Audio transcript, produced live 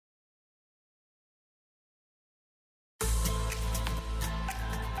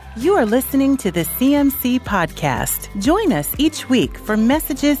You are listening to the CMC Podcast. Join us each week for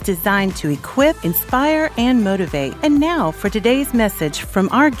messages designed to equip, inspire, and motivate. And now for today's message from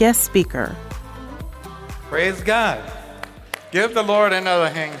our guest speaker. Praise God. Give the Lord another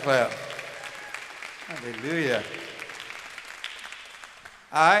hand clap. Hallelujah.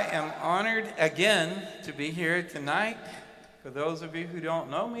 I am honored again to be here tonight. For those of you who don't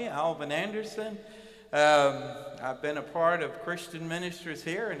know me, Alvin Anderson. I've been a part of Christian ministries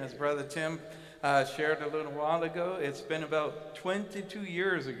here, and as Brother Tim shared a little while ago, it's been about 22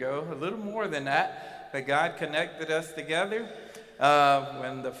 years ago, a little more than that God connected us together.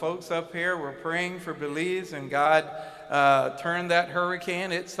 When the folks up here were praying for Belize, and God turned that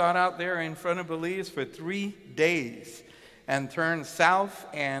hurricane, it sat out there in front of Belize for 3 days and turned south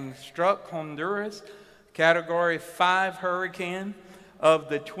and struck Honduras. Category 5 hurricane. Of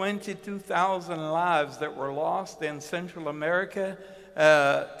the 22,000 lives that were lost in Central America,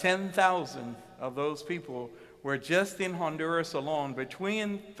 10,000 of those people were just in Honduras alone.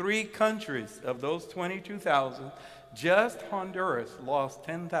 Between 3 countries of those 22,000, just Honduras lost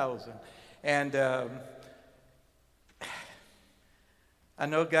 10,000. And I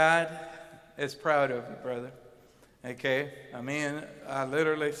know God is proud of you, brother. Okay, I mean, I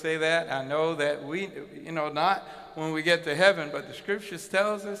literally say that. I know that we, not when we get to heaven, but the scriptures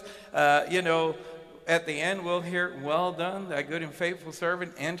tells us, at the end we'll hear, well done, thy good and faithful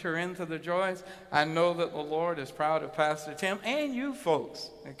servant, enter into the joys. I know that the Lord is proud of Pastor Tim and you folks,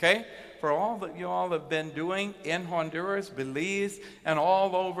 okay, for all that you all have been doing in Honduras, Belize, and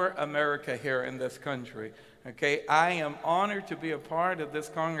all over America here in this country. Okay, I am honored to be a part of this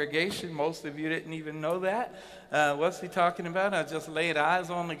congregation. Most of you didn't even know that. What's he talking about? I just laid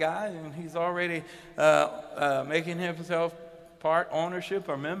eyes on the guy, and he's already making himself part ownership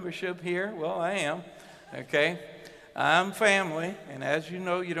or membership here. Well, I am. Okay, I'm family, and as you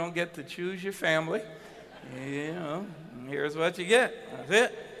know, you don't get to choose your family. Here's what you get. That's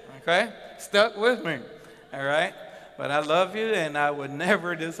it. Okay, stuck with me. All right. But I love you, and I would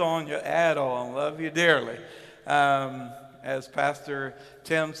never disown you at all. I love you dearly. As Pastor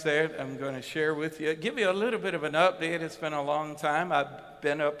Tim said, I'm going to share with you, give you a little bit of an update. It's been a long time. I've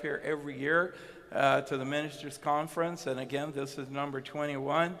been up here every year to the Ministers' Conference, and again, this is number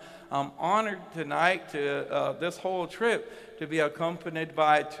 21. I'm honored tonight to this whole trip to be accompanied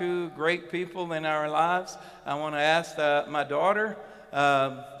by 2 great people in our lives. I want to ask my daughter,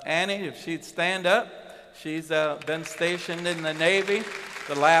 Annie, if she'd stand up. She's been stationed in the Navy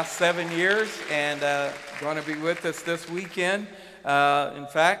the last 7 years and going to be with us this weekend. In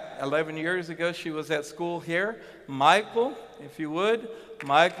fact, 11 years ago, she was at school here. Michael, if you would.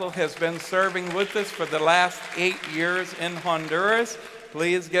 Michael has been serving with us for the last 8 years in Honduras.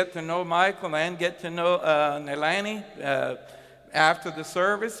 Please get to know Michael and get to know Nelani after the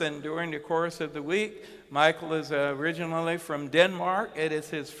service and during the course of the week. Michael is originally from Denmark. It is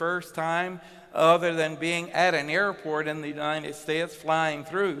his first time other than being at an airport in the United States, flying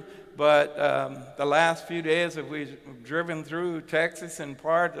through. But the last few days that we've driven through Texas and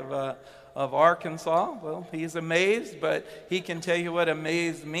part of Arkansas, well, he's amazed, but he can tell you what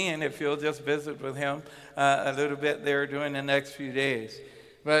amazed me, and if you'll just visit with him a little bit there during the next few days.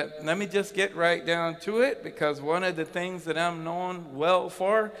 But let me just get right down to it, because one of the things that I'm known well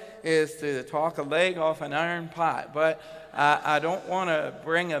for is to talk a leg off an iron pot. But I don't want to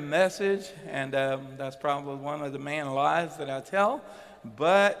bring a message, and that's probably one of the main lies that I tell,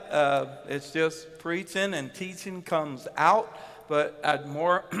 but it's just preaching and teaching comes out. But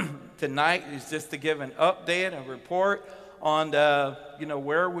more tonight is just to give an update, a report on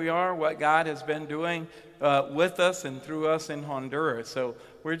where we are, what God has been doing with us and through us in Honduras. So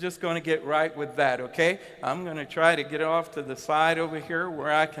we're just going to get right with that, okay? I'm going to try to get off to the side over here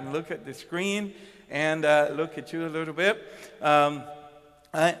where I can look at the screen and look at you a little bit.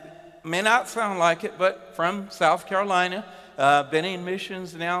 I may not sound like it, but from South Carolina, been in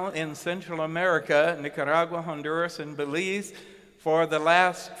missions now in Central America, Nicaragua, Honduras, and Belize for the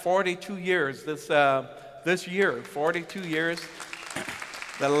last 42 years. This year, 42 years.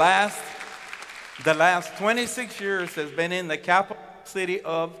 The last 26 years has been in the capital city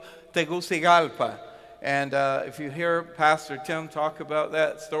of Tegucigalpa. And if you hear Pastor Tim talk about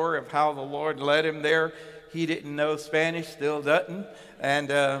that story of how the Lord led him there, he didn't know Spanish, still doesn't, and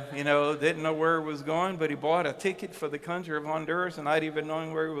didn't know where he was going, but he bought a ticket for the country of Honduras and not even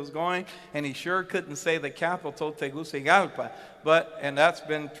knowing where he was going, and he sure couldn't say the capital, Tegucigalpa, and that's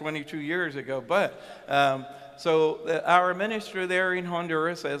been 22 years ago. But so our ministry there in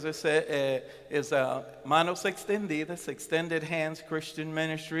Honduras, as I said, is Manos Extendidas, Extended Hands Christian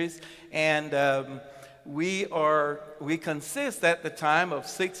Ministries, and we consist at the time of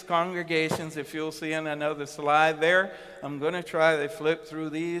 6 congregations. If you'll see in another slide there, I'm going to try to flip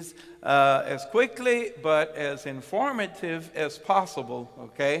through these as quickly but as informative as possible,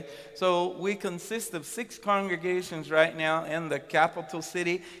 okay? So we consist of 6 congregations right now in the capital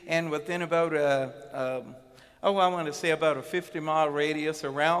city, and within about I want to say about a 50-mile radius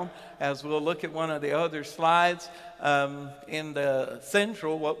around, as we'll look at one of the other slides, in the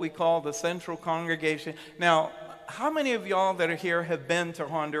central, what we call the central congregation. Now, how many of y'all that are here have been to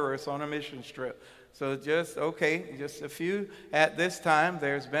Honduras on a mission trip? So just a few at this time.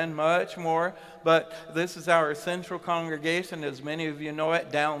 There's been much more, but this is our central congregation, as many of you know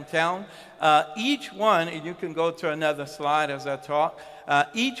it, downtown. Each one, and you can go to another slide as I talk,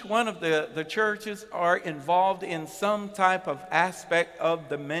 each one of the churches are involved in some type of aspect of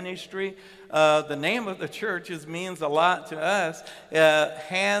the ministry. The name of the churches means a lot to us,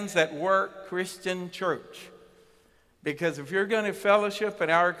 Hands at Work Christian Church. Because if you're going to fellowship in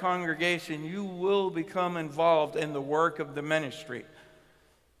our congregation, you will become involved in the work of the ministry.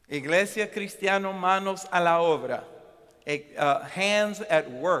 Iglesia Cristiano Manos a la Obra. Hands at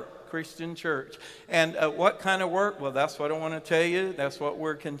Work Christian Church. And what kind of work? Well, that's what I want to tell you. That's what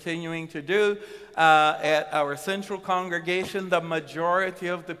we're continuing to do. At our central congregation, the majority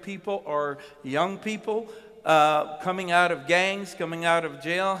of the people are young people. Coming out of gangs, coming out of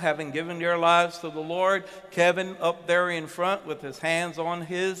jail, having given their lives to the Lord. Kevin up there in front with his hands on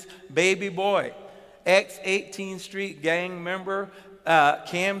his baby boy. Ex-18th Street gang member,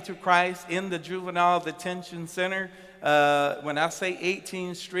 came to Christ in the juvenile detention center. When I say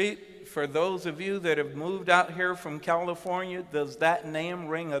 18th Street, for those of you that have moved out here from California, does that name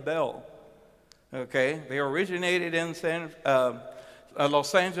ring a bell? Okay, they originated in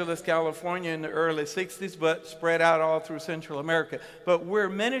Los Angeles, California in the early 60s, but spread out all through Central America. But we're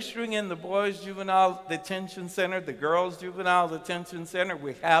ministering in the boys' juvenile detention center, the girls' juvenile detention center.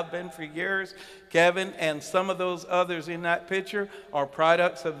 We have been for years. Kevin and some of those others in that picture are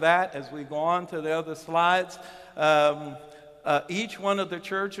products of that as we go on to the other slides. Each one of the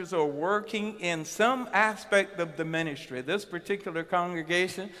churches are working in some aspect of the ministry. This particular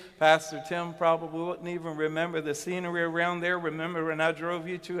congregation, Pastor Tim probably wouldn't even remember the scenery around there. Remember when I drove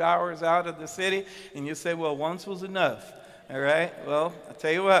you 2 hours out of the city and you say, well, once was enough. All right, well, I'll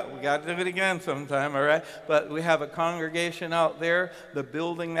tell you what, we got to do it again sometime, all right? But we have a congregation out there. The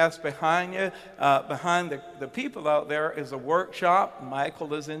building that's behind you, behind the people out there is a workshop.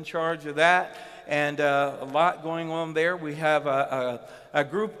 Michael is in charge of that. And a lot going on there. We have a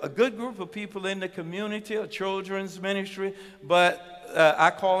good group of people in the community, a children's ministry, but I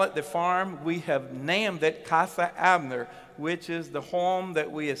call it the farm. We have named it Casa Abner, which is the home that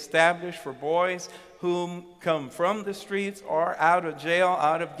we established for boys whom come from the streets or out of jail,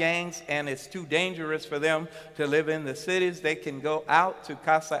 out of gangs, and it's too dangerous for them to live in the cities. They can go out to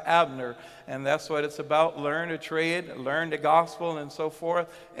Casa Abner, and that's what it's about. Learn a trade, learn the gospel, and so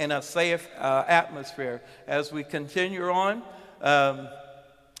forth in a safe atmosphere. As we continue on,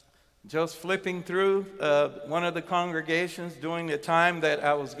 just flipping through one of the congregations during the time that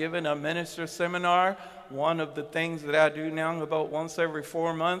I was given a minister seminar. One of the things that I do now about once every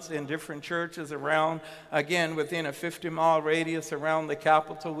 4 months in different churches around, again, within a 50-mile radius around the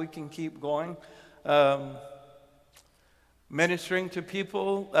capital, we can keep going. Ministering to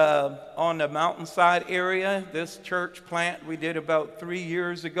people on the mountainside area. This church plant we did about 3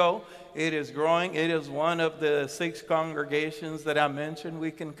 years ago. It is growing. It is one of the 6 congregations that I mentioned.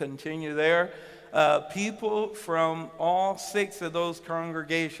 We can continue there. People from all 6 of those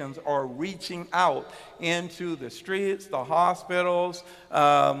congregations are reaching out into the streets, the hospitals,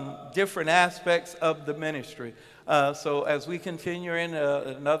 different aspects of the ministry. So as we continue in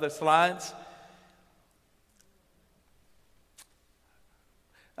another slides,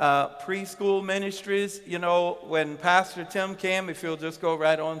 preschool ministries, you know, when Pastor Tim came, if you'll just go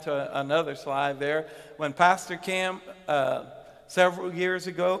right on to another slide there, when Pastor came several years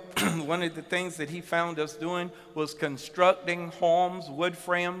ago, one of the things that he found us doing was constructing homes, wood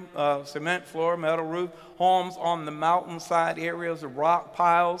frame, cement floor, metal roof, homes on the mountainside areas of rock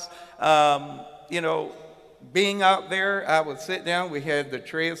piles. You know, being out there, I would sit down. We had the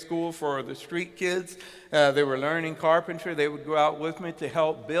trade school for the street kids. They were learning carpentry. They would go out with me to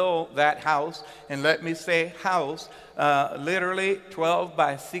help build that house. And let me say house, literally 12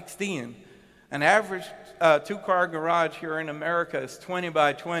 by 16. An average 2-car garage here in America is 20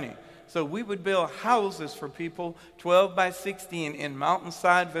 by 20. So we would build houses for people 12 by 16 in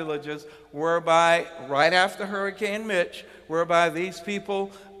mountainside villages whereby, right after Hurricane Mitch, whereby these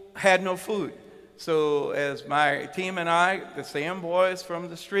people had no food. So as my team and I, the same boys from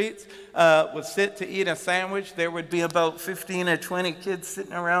the streets, would sit to eat a sandwich, there would be about 15 or 20 kids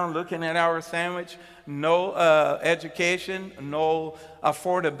sitting around looking at our sandwich. No education, no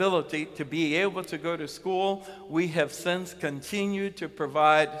affordability to be able to go to school. We have since continued to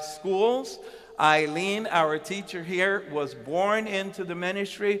provide schools. Eileen, our teacher here, was born into the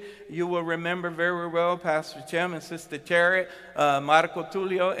ministry. You will remember very well Pastor Tim and Sister Terry, Marco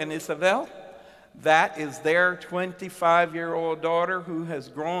Tulio and Isabel. That is their 25-year-old daughter who has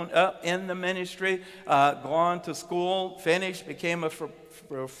grown up in the ministry, gone to school, finished, became a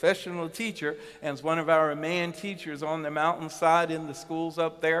professional teacher, and is one of our main teachers on the mountainside in the schools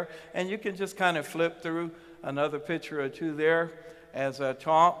up there. And you can just kind of flip through another picture or two there as I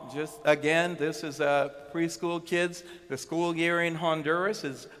talk. Just again, this is preschool kids. The school year in Honduras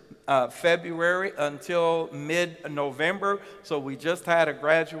is February until mid-November. So we just had a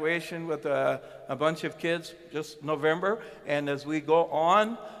graduation with a bunch of kids just November. And as we go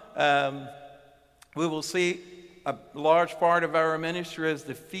on, we will see a large part of our ministry is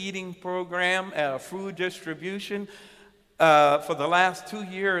the feeding program, food distribution. For the last 2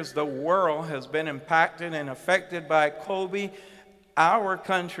 years, the world has been impacted and affected by COVID. Our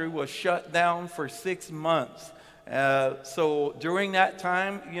country was shut down for 6 months. So during that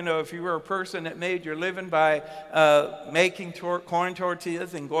time, you know, if you were a person that made your living by making corn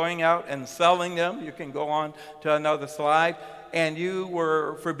tortillas and going out and selling them, you can go on to another slide, and you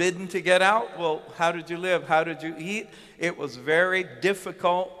were forbidden to get out, well, how did you live? How did you eat? It was very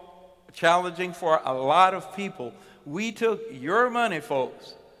difficult, challenging for a lot of people. We took your money,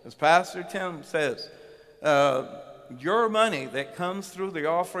 folks, as Pastor Tim says, your money that comes through the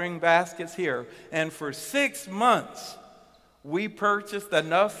offering baskets here. And for 6 months, we purchased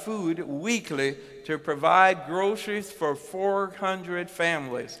enough food weekly to provide groceries for 400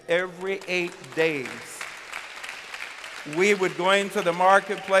 families every 8 days. We would go into the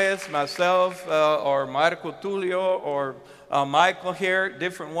marketplace, myself or Marco Tulio or Michael here,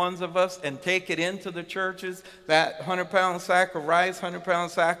 different ones of us, and take it into the churches, that 100-pound sack of rice, 100-pound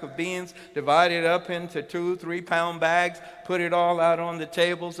sack of beans, divide it up into 2-3 pound bags, put it all out on the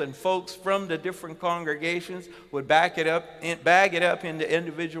tables, and folks from the different congregations would bag it up into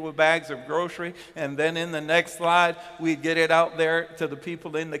individual bags of grocery, and then in the next slide, we'd get it out there to the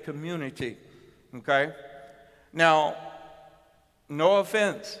people in the community, okay? Now, no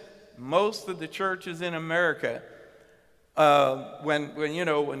offense, most of the churches in America, when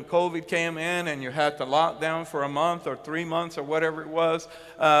COVID came in and you had to lock down for a month or 3 months or whatever it was,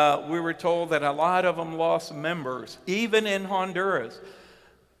 we were told that a lot of them lost members. Even in Honduras,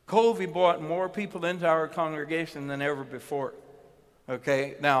 COVID brought more people into our congregation than ever before.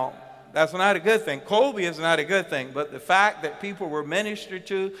 Okay, now that's not a good thing. COVID is not a good thing, but the fact that people were ministered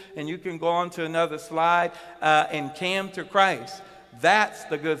to, and you can go on to another slide, and came to Christ, that's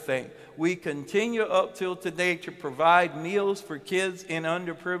the good thing. We continue up till today to provide meals for kids in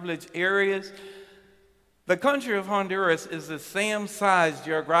underprivileged areas. The country of Honduras is the same size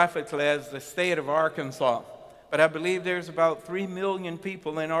geographically as the state of Arkansas. But I believe there's about 3 million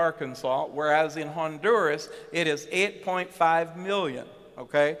people in Arkansas, whereas in Honduras, it is 8.5 million,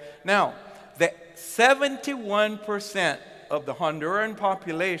 okay? Now, the 71% of the Honduran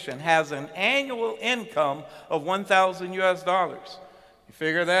population has an annual income of $1,000 US. You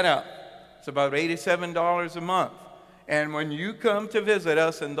figure that out. It's about $87 a month. And when you come to visit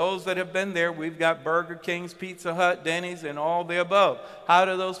us, and those that have been there, we've got Burger Kings, Pizza Hut, Denny's, and all the above. How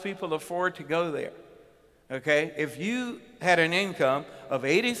do those people afford to go there? Okay, if you had an income of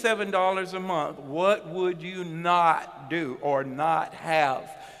 $87 a month, what would you not do or not have?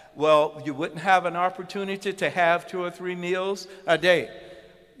 Well, you wouldn't have an opportunity to have 2 or 3 meals a day.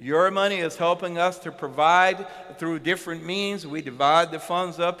 Your money is helping us to provide through different means. We divide the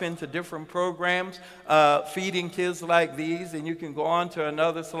funds up into different programs, feeding kids like these, and you can go on to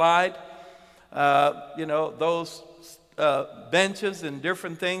another slide. Those benches and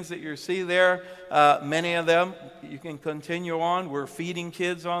different things that you see there, many of them, you can continue on. We're feeding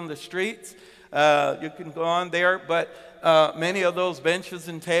kids on the streets. You can go on there, but many of those benches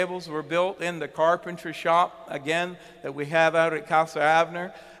and tables were built in the carpentry shop, again, that we have out at Casa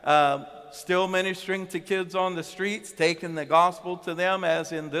Avner. Still ministering to kids on the streets, taking the gospel to them,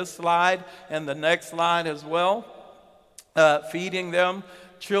 as in this slide and the next slide as well, feeding them.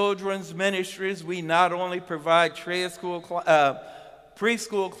 Children's ministries, we not only provide preschool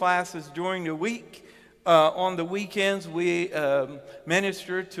classes during the week, on the weekends we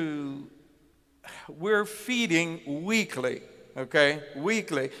minister to, we're feeding weekly, okay,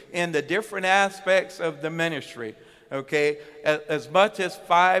 weekly in the different aspects of the ministry, okay, as much as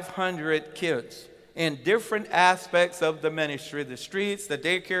 500 kids. in different aspects of the ministry, the streets, the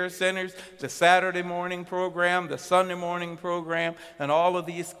daycare centers, the Saturday morning program, the Sunday morning program, and all of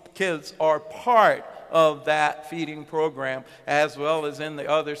these kids are part of that feeding program, as well as in the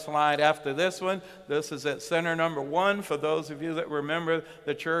other slide after this one. This is at center number 1. For those of you that remember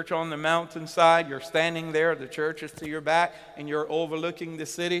the church on the mountainside, you're standing there, the church is to your back, and you're overlooking the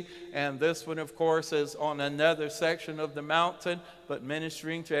city. And this one, of course, is on another section of the mountain, but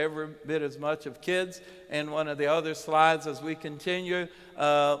ministering to every bit as much of kids. And one of the other slides as we continue,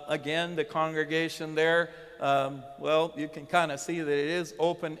 again, the congregation there. Well, you can kind of see that it is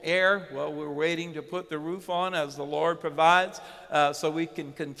open air. Well, we're waiting to put the roof on as the Lord provides, so we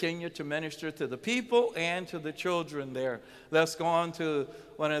can continue to minister to the people and to the children there. Let's go on to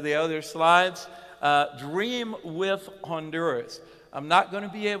one of the other slides. Dream with Honduras. I'm not going to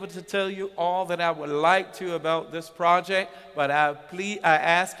be able to tell you all that I would like to about this project, but I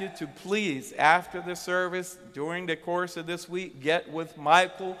ask you to please, after the service, during the course of this week, get with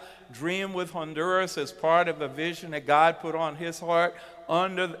Michael. Dream with Honduras as part of a vision that God put on his heart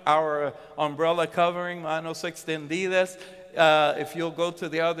under our umbrella covering, Manos Extendidas. If you'll go to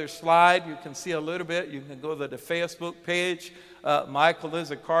the other slide, you can see a little bit. You can go to the Facebook page. Michael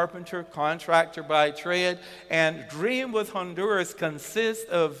is a carpenter, contractor by trade, and Dream with Honduras consists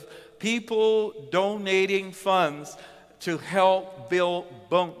of people donating funds to help build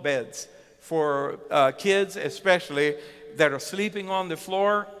bunk beds for kids, especially that are sleeping on the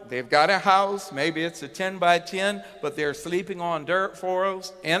floor. They've got a house, maybe it's a 10 by 10, but they're sleeping on dirt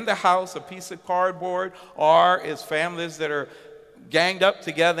floors in the house, a piece of cardboard, or it's families that are ganged up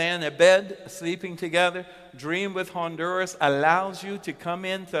together in a bed, sleeping together. Dream with Honduras allows you to come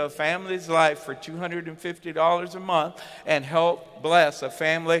into a family's life for $250 a month and help bless a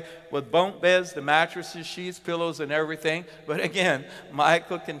family with bunk beds, the mattresses, sheets, pillows, and everything. But again,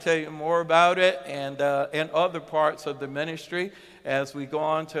 Michael can tell you more about it and other parts of the ministry as we go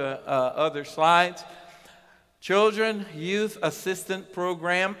on to other slides. Children Youth Assistance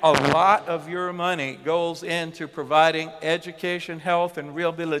Program, a lot of your money goes into providing education, health, and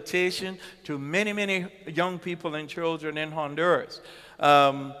rehabilitation to many, many young people and children in Honduras.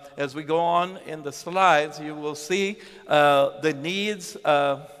 As we go on in the slides, you will see the needs.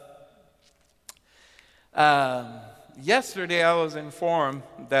 Yesterday I was informed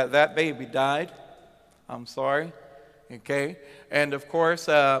that that baby died. I'm sorry. Okay. And of course,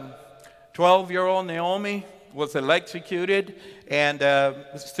 12-year-old Naomi was electrocuted and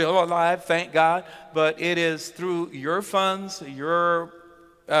still alive, thank God. But it is through your funds, your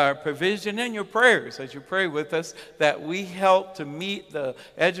provision, and your prayers, as you pray with us, that we help to meet the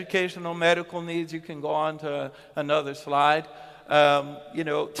educational, medical needs. You can go on to another slide.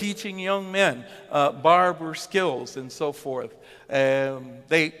 Teaching young men barber skills and so forth.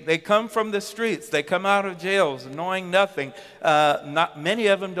 They come from the streets. They come out of jails knowing nothing. Not many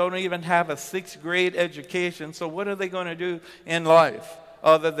of them don't even have a 6th grade education. So what are they going to do in life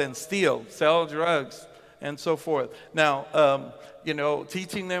other than steal, sell drugs, and so forth? Now,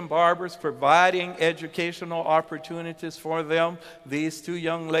 teaching them barbers, providing educational opportunities for them. These 2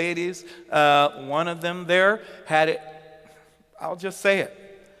 young ladies, one of them there had it. I'll just say it.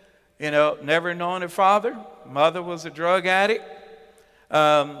 Never known her father. Mother was a drug addict.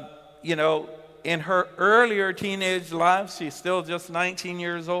 In her earlier teenage life, she's still just 19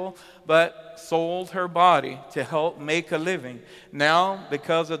 years old, but sold her body to help make a living. Now,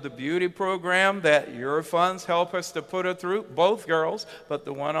 because of the beauty program that your funds help us to put her through, both girls, but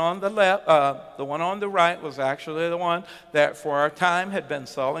the one on the left, the one on the right was actually the one that for a time had been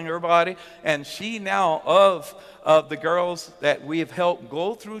selling her body, and she now of the girls that we have helped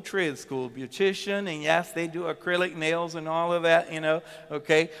go through trade school, beautician, and yes, they do acrylic nails and all of that,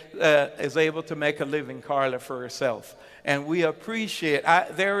 is able to make a living, Carla, for herself. And we appreciate,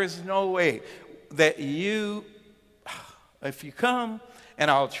 there is no way that if you come, and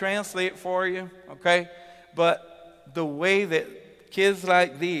I'll translate for you, okay? But the way that kids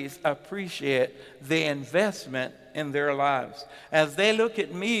like these appreciate the investment in their lives. As they look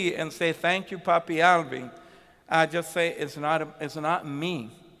at me and say, thank you, Papi Alvin, I just say, it's not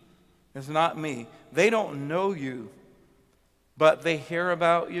me. It's not me. They don't know you, but they hear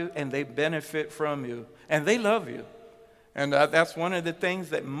about you and they benefit from you, and they love you. And that's one of the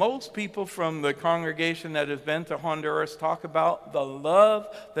things that most people from the congregation that has been to Honduras talk about, the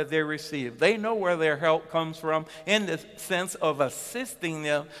love that they receive. They know where their help comes from in the sense of assisting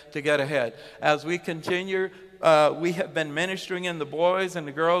them to get ahead. As we continue, we have been ministering in the boys and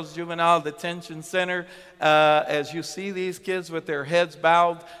the girls juvenile detention center. As you see these kids with their heads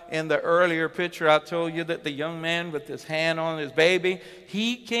bowed in the earlier picture, I told you that the young man with his hand on his baby,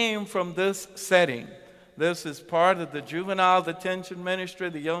 he came from this setting. This is part of the juvenile detention ministry.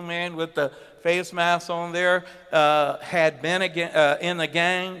 The young man with the face mask on there had been in a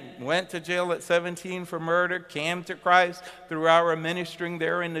gang, went to jail at 17 for murder, came to Christ through our ministering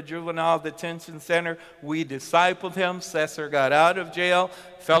there in the juvenile detention center. We discipled him. Cesar got out of jail,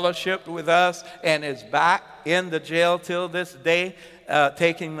 fellowshiped with us, and is back in the jail till this day,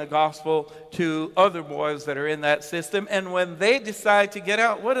 taking the gospel to other boys that are in that system. And when they decide to get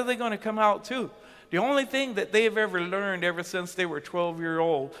out, what are they going to come out to? The only thing that they've ever learned ever since they were 12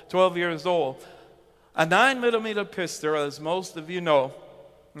 years old, a 9mm pistol, as most of you know,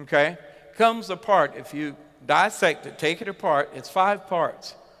 okay, comes apart. If you dissect it, take it apart, it's 5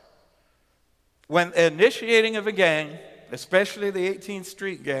 parts. When initiating of a gang, especially the 18th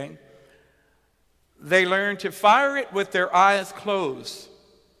Street gang, they learn to fire it with their eyes closed.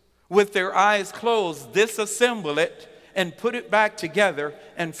 With their eyes closed, disassemble it and put it back together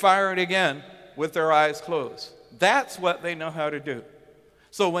and fire it again with their eyes closed. That's what they know how to do.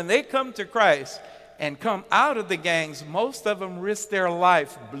 So when they come to Christ and come out of the gangs, most of them risk their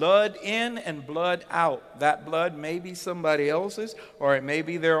life, blood in and blood out. That blood may be somebody else's or it may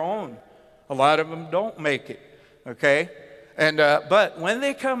be their own. A lot of them don't make it, okay? But when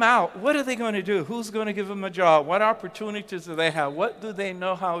they come out, what are they going to do? Who's going to give them a job? What opportunities do they have? What do they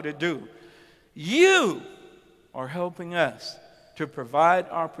know how to do? You are helping us to provide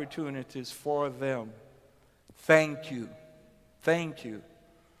opportunities for them. Thank you. Thank you.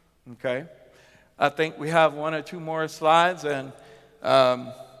 Okay? I think we have 1 or 2 more slides. And,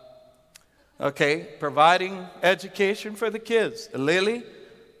 providing education for the kids. Lily,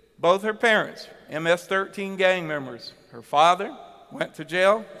 both her parents, MS-13 gang members. Her father went to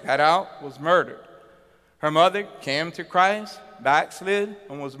jail, got out, was murdered. Her mother came to Christ, backslid,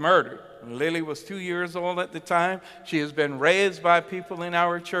 and was murdered. Lily was 2 years old at the time. She has been raised by people in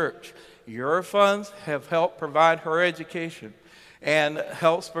our church. Your funds have helped provide her education and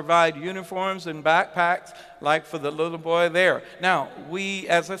helps provide uniforms and backpacks like for the little boy there. Now, we,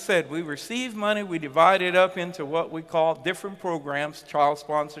 as I said, we receive money. We divide it up into what we call different programs, child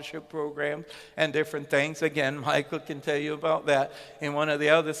sponsorship programs, and different things. Again, Michael can tell you about that in one of the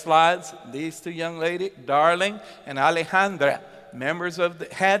other slides. These 2 young ladies, Darling and Alejandra,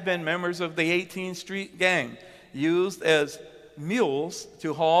 had been members of the 18th Street gang, used as mules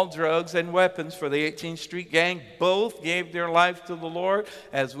to haul drugs and weapons for the 18th Street gang. Both gave their life to the Lord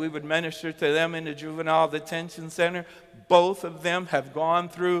as we would minister to them in the juvenile detention center. Both of them have gone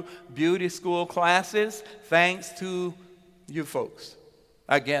through beauty school classes thanks to you folks.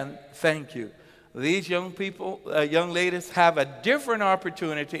 Again, thank you. These young people, young ladies have a different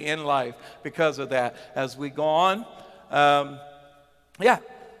opportunity in life because of that. As we go on,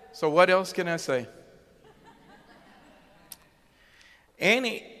 so what else can I say?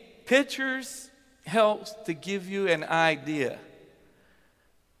 Any pictures helps to give you an idea,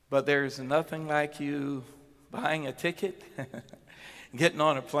 but there's nothing like you buying a ticket, getting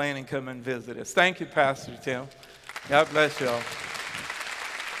on a plane and come and visit us. Thank you, Pastor Tim. God bless you all.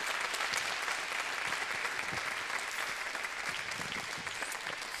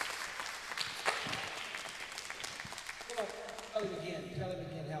 Tell him again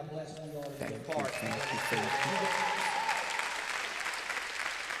how blessed we are to be a part.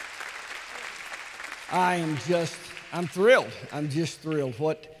 I'm thrilled. I'm just thrilled.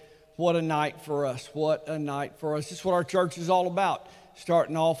 What a night for us. What a night for us. This is what our church is all about.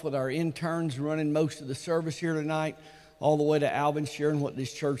 Starting off with our interns running most of the service here tonight, all the way to Alvin sharing what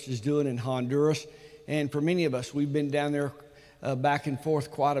this church is doing in Honduras. And for many of us, we've been down there back and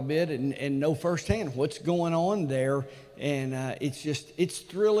forth quite a bit and know firsthand what's going on there. And it's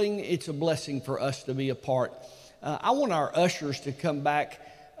thrilling. It's a blessing for us to be a part. I want our ushers to come back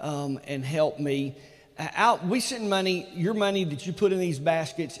and help me. We send money, your money that you put in these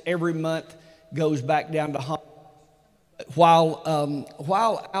baskets every month goes back down to Honduras.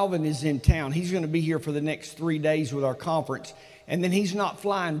 While Alvin is in town, he's going to be here for the next 3 days with our conference. And then he's not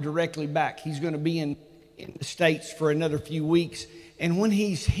flying directly back. He's going to be in the States for another few weeks. And when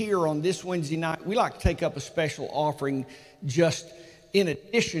he's here on this Wednesday night, we like to take up a special offering just in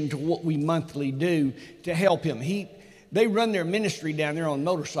addition to what we monthly do to help him. They run their ministry down there on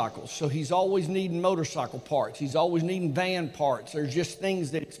motorcycles, so he's always needing motorcycle parts. He's always needing van parts. There's just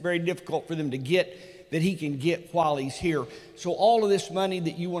things that it's very difficult for them to get that he can get while he's here. So all of this money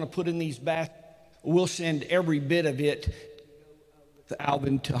that you want to put in these baskets, we'll send every bit of it to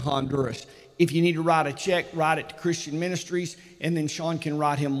Alvin to Honduras. If you need to write a check, write it to Christian Ministries, and then Sean can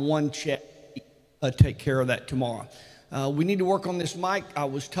write him one check. Take care of that tomorrow. We need to work on this mic. I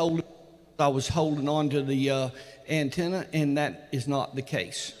was told I was holding on to the antenna, and that is not the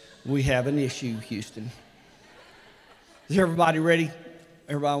case. We have an issue, Houston. Is everybody ready?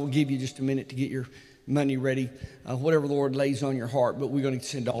 Everybody will give you just a minute to get your money ready, whatever the Lord lays on your heart, but we're going to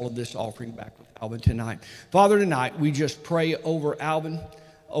send all of this offering back with Alvin tonight. Father, tonight we just pray over Alvin,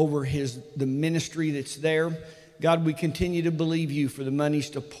 over the ministry that's there. God, we continue to believe you for the monies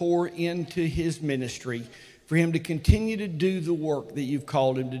to pour into his ministry, for him to continue to do the work that you've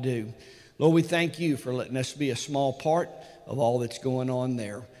called him to do. Lord, we thank you for letting us be a small part of all that's going on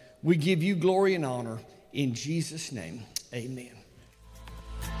there. We give you glory and honor in Jesus' name. Amen.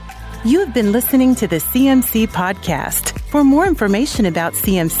 You have been listening to the CMC podcast. For more information about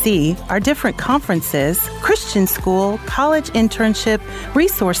CMC, our different conferences, Christian school, college internship,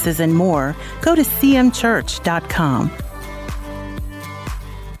 resources, and more, go to cmchurch.com.